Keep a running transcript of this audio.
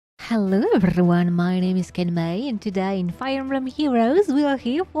Hello everyone, my name is Kenmei and today in Fire Emblem Heroes we are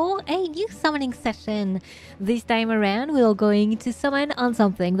here for a new summoning session. This time around we are going to summon on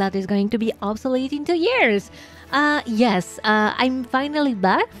something that is going to be obsolete in 2 years. I'm finally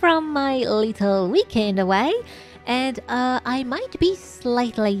back from my little weekend away and I might be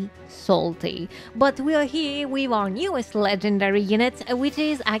slightly salty. But we are here with our newest legendary unit, which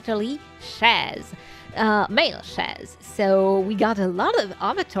is actually Shez. Male Shez. So we got a lot of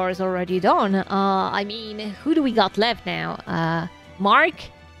avatars already done. Who do we got left now? Mark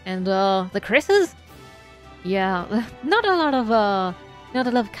and the Chris's? Yeah, not a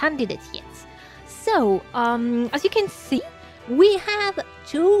lot of candidates yet. So, as you can see, we have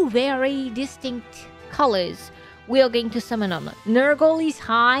two very distinct colors we are going to summon on. Nurgle is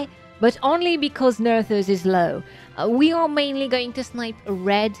high, but only because Nerthus is low. We are mainly going to snipe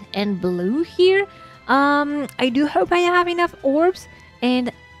red and blue here. I do hope I have enough orbs,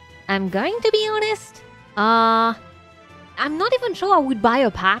 and I'm going to be honest, I'm not even sure I would buy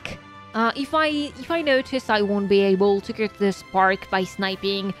a pack. If I notice I won't be able to get the spark by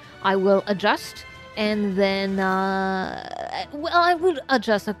sniping, I will adjust, and then, I will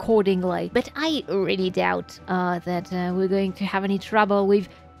adjust accordingly. But I really doubt that we're going to have any trouble with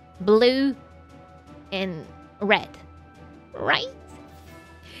blue and red, right?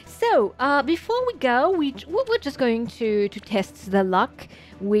 So, before we go, we're just going to test the luck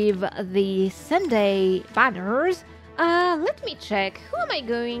with the Sunday banners. Let me check. Who am I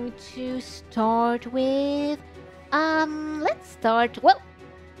going to start with? Let's start, well,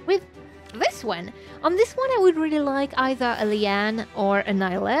 with this one. On this one, I would really like either a Liane or a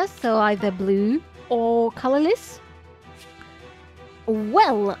Nyla, so either blue or colorless.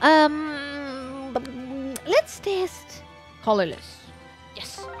 Well, let's test colorless.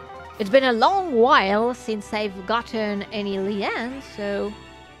 Yes. It's been a long while since I've gotten any Liane, so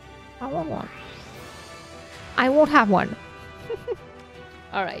I want one. I won't have one.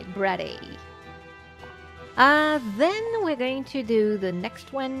 Alright, Brady. Then we're going to do the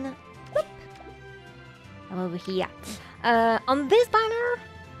next one. Whoop. I'm over here. On this banner,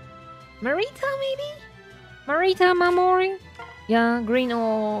 Marita maybe? Marita Mamori? Yeah, green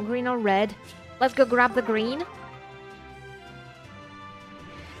or red. Let's go grab the green.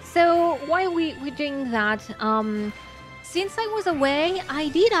 So while we're doing that, since I was away, I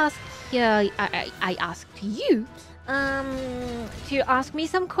did ask, I asked you to ask me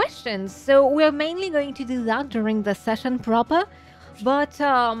some questions. So we're mainly going to do that during the session proper. But,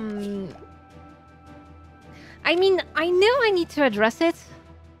 I know I need to address it.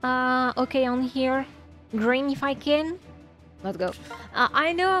 Okay, on here. Green if I can. Let's go.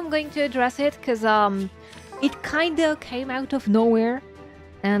 I know I'm going to address it because, it kind of came out of nowhere.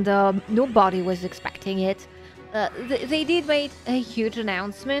 And nobody was expecting it. They did make a huge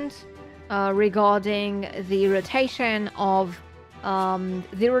announcement regarding the rotation of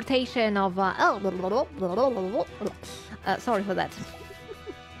sorry for that.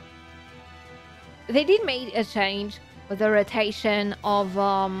 They did make a change with the rotation of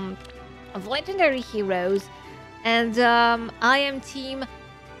legendary heroes, and I am team.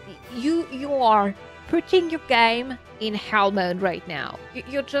 You are putting your game in hell mode right now.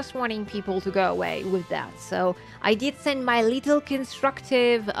 You're just wanting people to go away with that. So I did send my little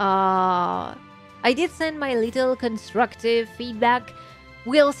constructive feedback.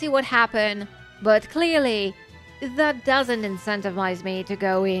 We'll see what happens, but clearly that doesn't incentivize me to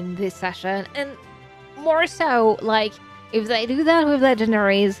go in this session. And more so, like, if they do that with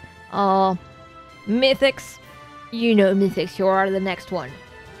legendaries, mythics, mythics, you are the next one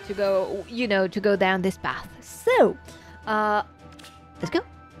to go, to go down this path. So, let's go.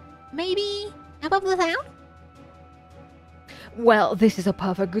 Maybe above the town? Well, this is a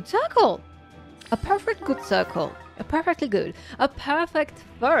perfect good circle. A perfect good circle. A perfectly good. A perfect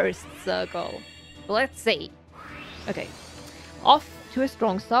first circle. Let's see. Okay. Off to a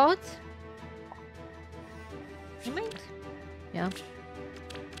strong start. Yeah.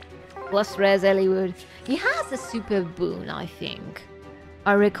 Plus Res Ellwood. He has a super boon, I think.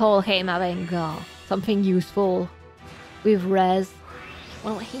 I recall him having something useful with res.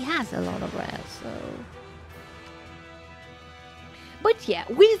 Well, he has a lot of res, so... But yeah,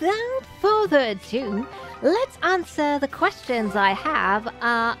 without further ado, let's answer the questions I have,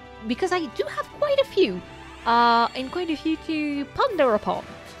 because I do have quite a few, and quite a few to ponder upon.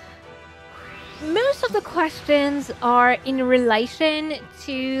 Most of the questions are in relation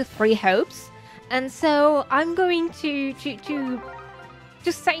to Three Hopes, and so I'm going to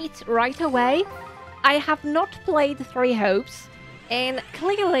say it right away. I have not played Three Hopes, and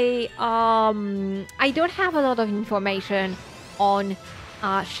clearly I don't have a lot of information on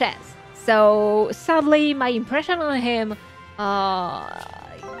Shez. So sadly, my impression on him,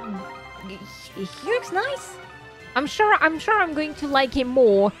 he looks nice. I'm sure I'm going to like him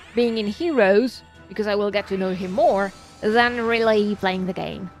more being in Heroes, because I will get to know him more, than really playing the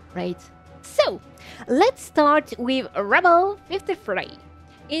game, right? So, let's start with Rebel 53.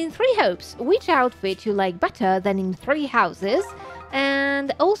 In 3 hopes, which outfit you like better than in 3 houses?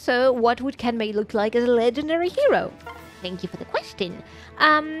 And also, what would Kenmei look like as a legendary hero? Thank you for the question.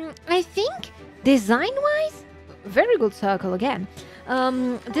 I think, design-wise, very good circle again.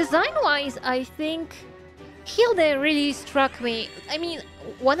 Design-wise, I think Hilda really struck me. I mean,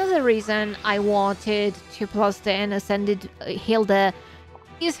 one of the reasons I wanted 2+10 Ascended Hilda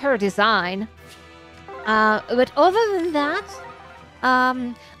is her design. But other than that,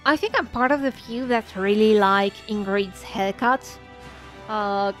 I think I'm part of the few that really like Ingrid's haircut.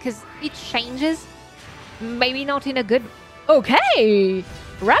 Because it changes. Maybe not in a good... Okay!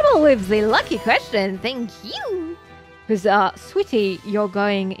 Rebel with the lucky question, thank you! Because, sweetie, you're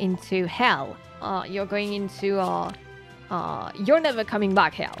going into hell. You're going into, you're never coming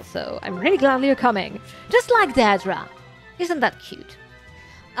back hell, so I'm really glad you're coming. Just like Dedra. Isn't that cute?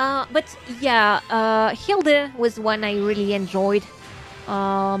 But yeah, Hilda was one I really enjoyed.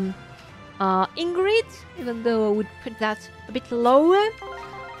 Ingrid, even though I would put that a bit lower.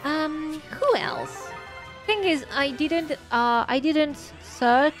 Who else? Thing is, I didn't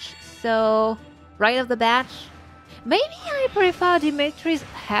search, so right off the bat, maybe I prefer Dimitri's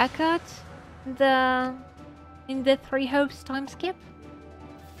haircut in the 3 hopes time skip.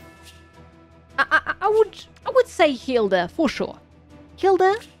 I would say Hilda for sure.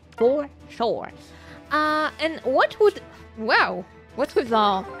 Hilda for sure. And what would what's with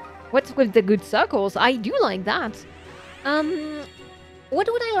the good circles? I do like that. What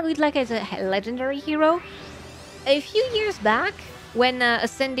would I like as a legendary hero? A few years back, when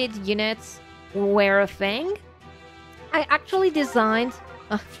ascended units were a thing, I actually designed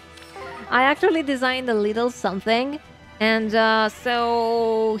a little something, and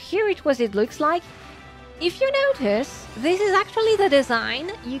so here it looks like. If you notice, this is actually the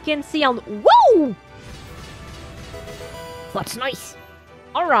design you can see on... Whoa! That's nice.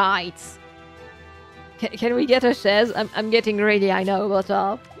 All right. Can we get a Shez? I'm getting ready, I know, but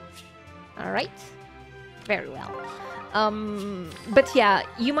all right. Very well. But yeah,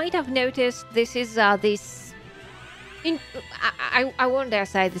 you might have noticed this is this. I won't dare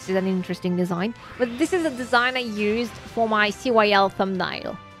say this is an interesting design, but this is a design I used for my CYL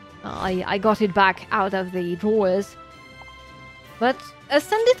thumbnail. I got it back out of the drawers. But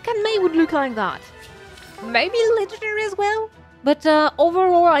Ascended Kenmei would look like that. Maybe legendary as well. But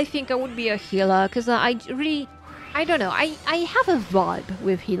overall, I think I would be a healer, because I don't know, I have a vibe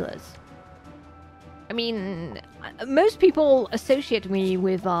with healers. I mean, most people associate me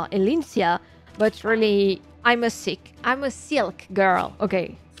with Elincia, but really, I'm a silk girl.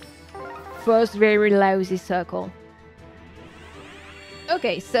 Okay, first very lousy circle.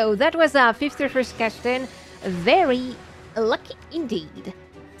 Okay, so that was our 51st question. Very lucky indeed.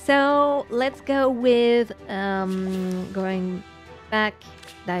 So let's go with going back,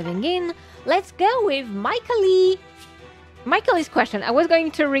 diving in. Let's go with Michael's question. I was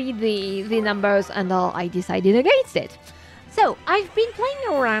going to read the numbers and I decided against it. So I've been playing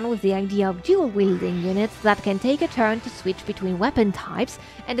around with the idea of dual wielding units that can take a turn to switch between weapon types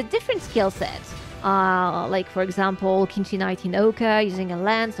and a different skill set. Like for example, Kinchi Knight in Oka using a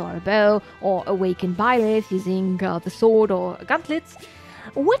lance or a bow, or Awakened Byleth using the sword or gauntlets.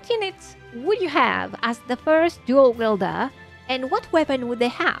 What units would you have as the first dual wielder, and what weapon would they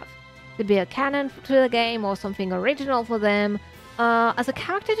have? Could be a cannon to the game or something original for them as a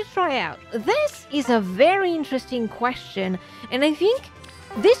character to try out. This is a very interesting question, and I think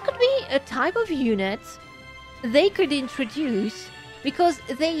this could be a type of unit they could introduce, because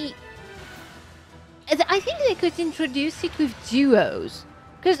I think they could introduce it with duos.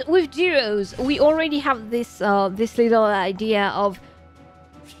 Because with duos, we already have this this little idea of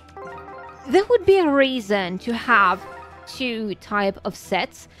there would be a reason to have 2 type of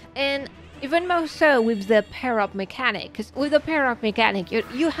sets, and even more so with the pair-up mechanic. Because with the pair-up mechanic,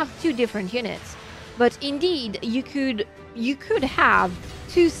 you have 2 different units, but indeed you could have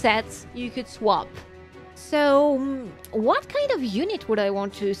 2 sets you could swap. So what kind of unit would I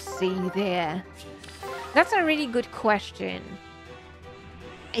want to see there? That's a really good question.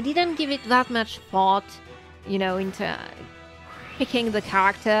 I didn't give it that much thought, you know, into picking the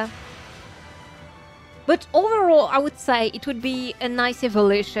character. But overall, I would say it would be a nice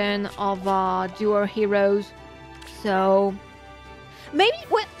evolution of dual heroes. So maybe,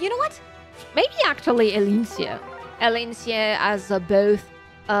 well, you know what? Maybe actually Elincia. Elincia as both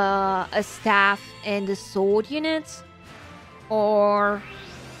a staff and a sword unit, or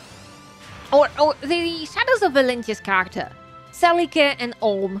the Shadows of Valentia's character, Celica and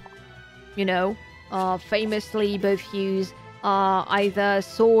Olm. You know, famously both use either a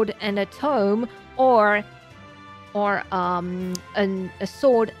sword and a tome, or a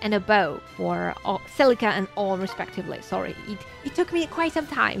sword and a bow for Celica and Olm respectively. Sorry, it took me quite some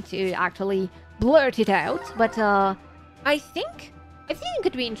time to actually blurt it out, but I think it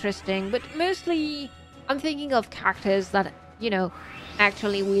could be interesting. But mostly, I'm thinking of characters that, you know,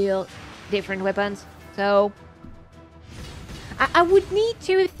 actually wield different weapons. So I would need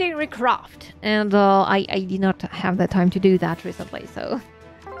to theory craft, and I did not have the time to do that recently. So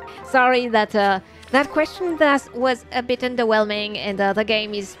sorry that that question was a bit underwhelming, and the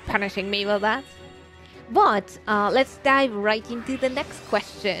game is punishing me for that. But let's dive right into the next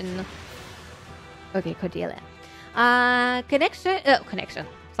question. Okay, Cordelia. Connection.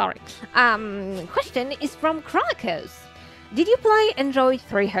 Sorry. Question is from Chronicles. Did you play Android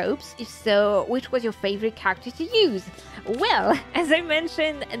 3 Hopes? If so, which was your favorite character to use? Well, as I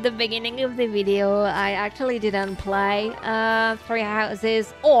mentioned at the beginning of the video, I actually didn't play 3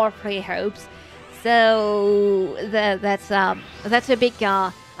 Houses or 3 Hopes. So that's a big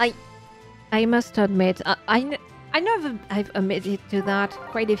I must admit, I know I've admitted to that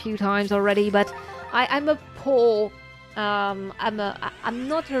quite a few times already, but I'm a poor I'm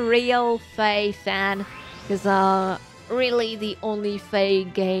not a real Fae fan, because really the only Fae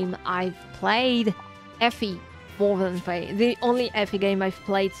game I've played, Effie more than Fae, the only Effie game I've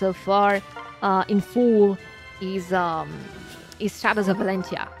played so far in full is Shadows of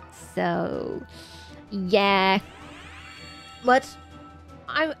Valentia. So yeah, but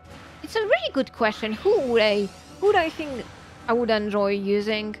it's a really good question. Who would I think I would enjoy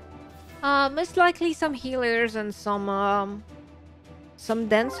using? Most likely some healers and some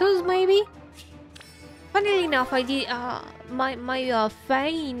dancers, maybe. Funnily enough, I did my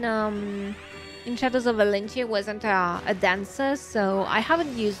Fae in Shadows of Valentia wasn't a dancer, so I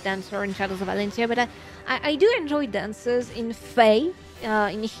haven't used dancer in Shadows of Valentia, but I do enjoy dancers in Fae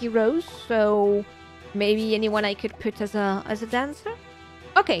in Heroes, so maybe anyone I could put as a dancer.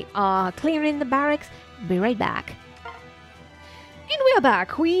 Okay, clearing the barracks. Be right back. And we're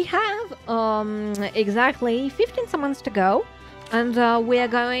back. We have exactly 15 summons to go, and we're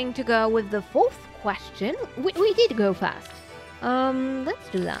going to go with the fourth question. We did go fast. Let's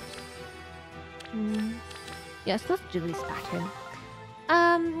do that. Yes, let's do this pattern.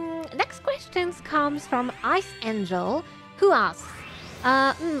 Next question comes from Ice Angel, who asks,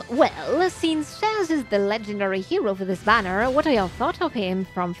 well, since Shez is the legendary hero for this banner, what are your thoughts of him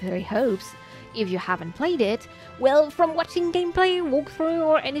from 3 Hopes? If you haven't played it, well, from watching gameplay, walkthrough,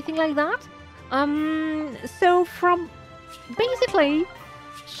 or anything like that? So from basically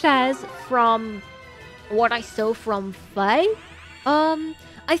Shez, from what I saw from Fae,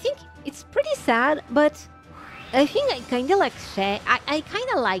 I think it's pretty sad, but I think I kinda like Shez. I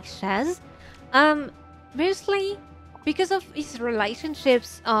kinda like Shez, mostly because of his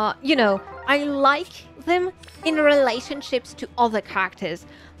relationships. You know, I like them in relationships to other characters.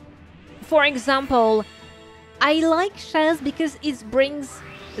 For example, I like Shez because it brings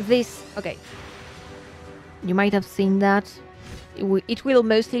this... Okay, you might have seen that. It will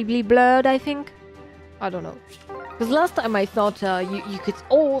mostly be blurred, I think. I don't know. Because last time I thought you could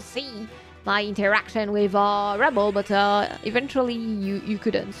all see my interaction with Rebel, but eventually you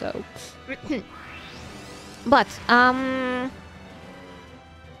couldn't, so... But an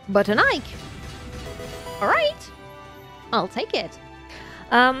Ike. Alright. I'll take it.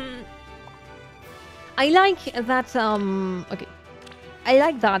 I like that, okay. I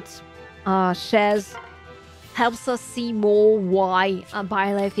like that Shez helps us see more why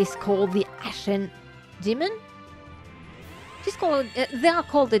Byleth is called the Ashen Demon. She's called, they are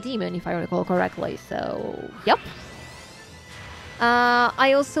called the Demon, if I recall correctly, so, yep.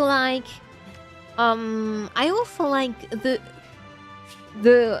 I also like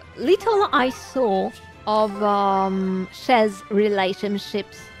the little I saw of Shez's relationship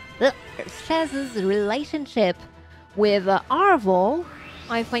with Arvel.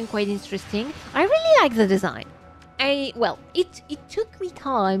 I find quite interesting. I really like the design. Well, it took me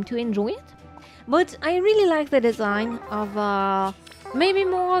time to enjoy it, but I really like the design of maybe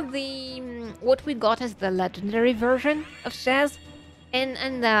more the what we got as the legendary version of Shez, and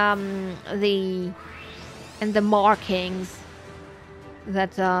the markings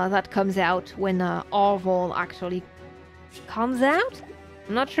that comes out when Arvel actually comes out.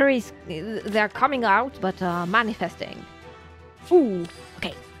 I'm not sure they're coming out, but manifesting. Ooh,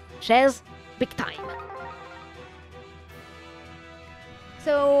 okay, Shez, big time.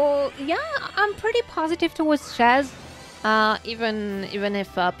 So yeah, I'm pretty positive towards Shez. Even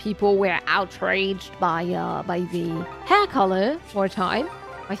if people were outraged by the hair color for a time,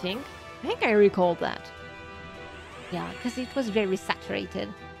 I think I recall that. Yeah, because it was very saturated,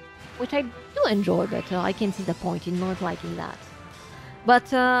 which I do enjoy, but I can see the point in not liking that.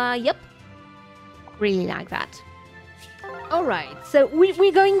 But yep, really like that. All right, so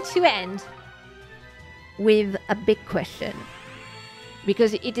we're going to end with a big question,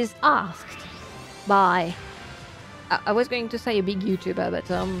 because it is asked by, I was going to say a big YouTuber, but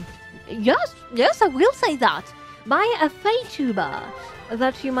yes, I will say that, by a FaTuber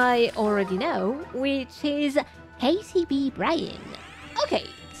that you might already know, which is KCB Brian. Okay,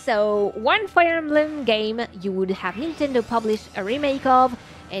 so one Fire Emblem game you would have Nintendo publish a remake of,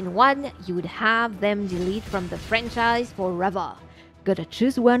 and one you would have them delete from the franchise forever. Gotta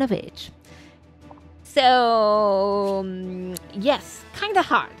choose one of each. So, yes, kind of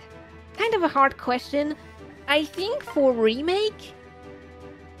hard. Kind of a hard question. I think for remake,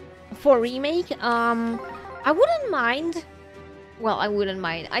 I wouldn't mind. Well, I wouldn't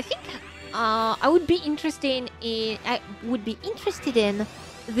mind. I think I would be interested in. I would be interested in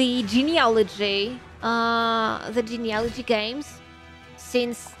the genealogy games,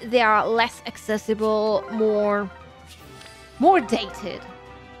 since they are less accessible, more dated.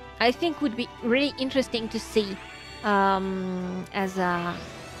 I think would be really interesting to see as a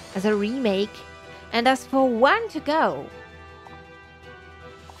remake. And as for one to go,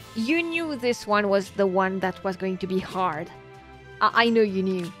 you knew this one was the one that was going to be hard. I know you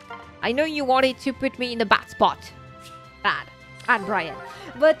knew. I know you wanted to put me in a bad spot. Bad, Brian.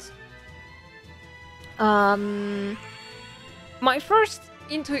 But my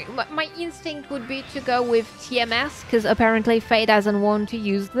instinct would be to go with TMS, because apparently Faye doesn't want to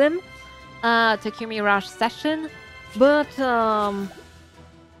use them. Takumi Rush Session. But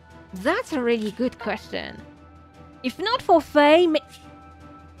that's a really good question. If not for Faye,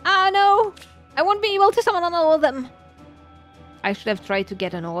 no, I won't be able to summon on all of them. I should have tried to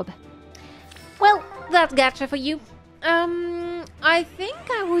get an orb. Well, that's gacha for you. I think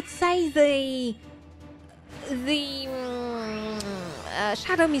I would say the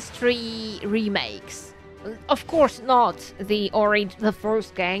Shadow Mystery remakes. Of course not the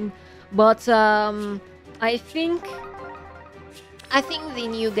first game, but I think the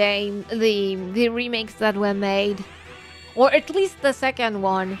new game, the remakes that were made, or at least the second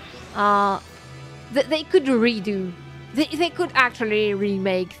one, they could redo. They could actually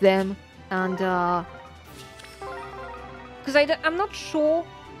remake them, and because I'm not sure.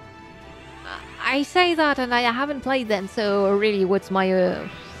 I say that, and I haven't played them, so really, what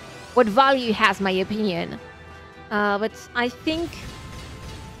value has my opinion? But I think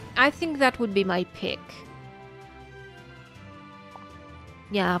that would be my pick.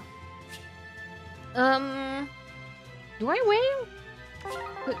 Yeah. Do I win?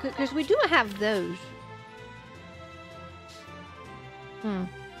 Because we do have those.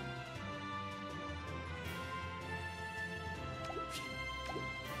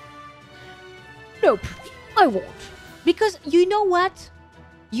 Nope, I won't. Because you know what?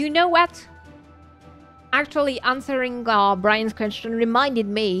 Actually, answering Brian's question reminded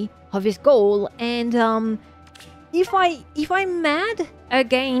me of his goal, and if I'm mad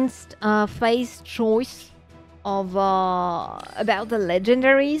against Faye's choice of about the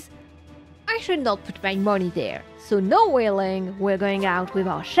legendaries, I should not put my money there. So no wailing, we're going out with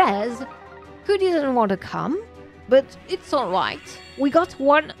our Shez, who didn't want to come, but it's alright. We got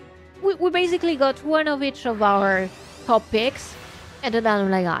one. We basically got one of each of our top picks, and an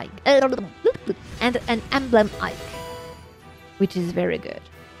Emblem Ike, and an Emblem Ike, which is very good.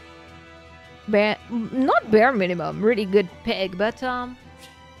 Not bare minimum, really good pick, but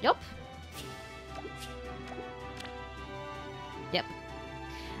yep.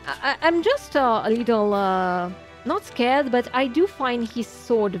 I'm just a little not scared, but I do find his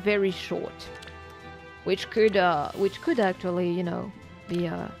sword very short, which could actually, you know, be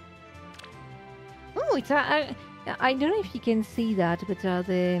a. Oh, it's I don't know if you can see that, but I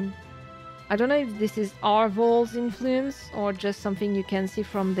don't know if this is Arvol's influence or just something you can see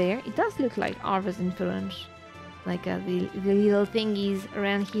from there. It does look like Arvol's influence, like the little thingies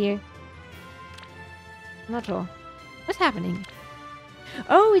around here. Not sure. What's happening?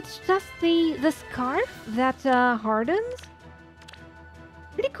 Oh, it's just the scarf that hardens.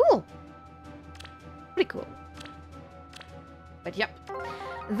 Pretty cool. But yep.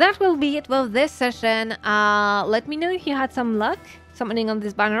 That will be it for this session. Let me know if you had some luck summoning on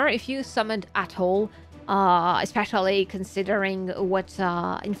this banner, if you summoned at all, especially considering what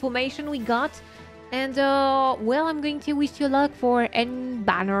information we got. And well, I'm going to wish you luck for any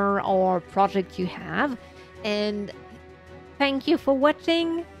banner or project you have. And thank you for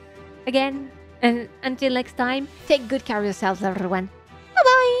watching again. And until next time, take good care of yourselves, everyone. Bye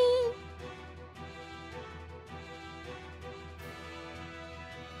bye.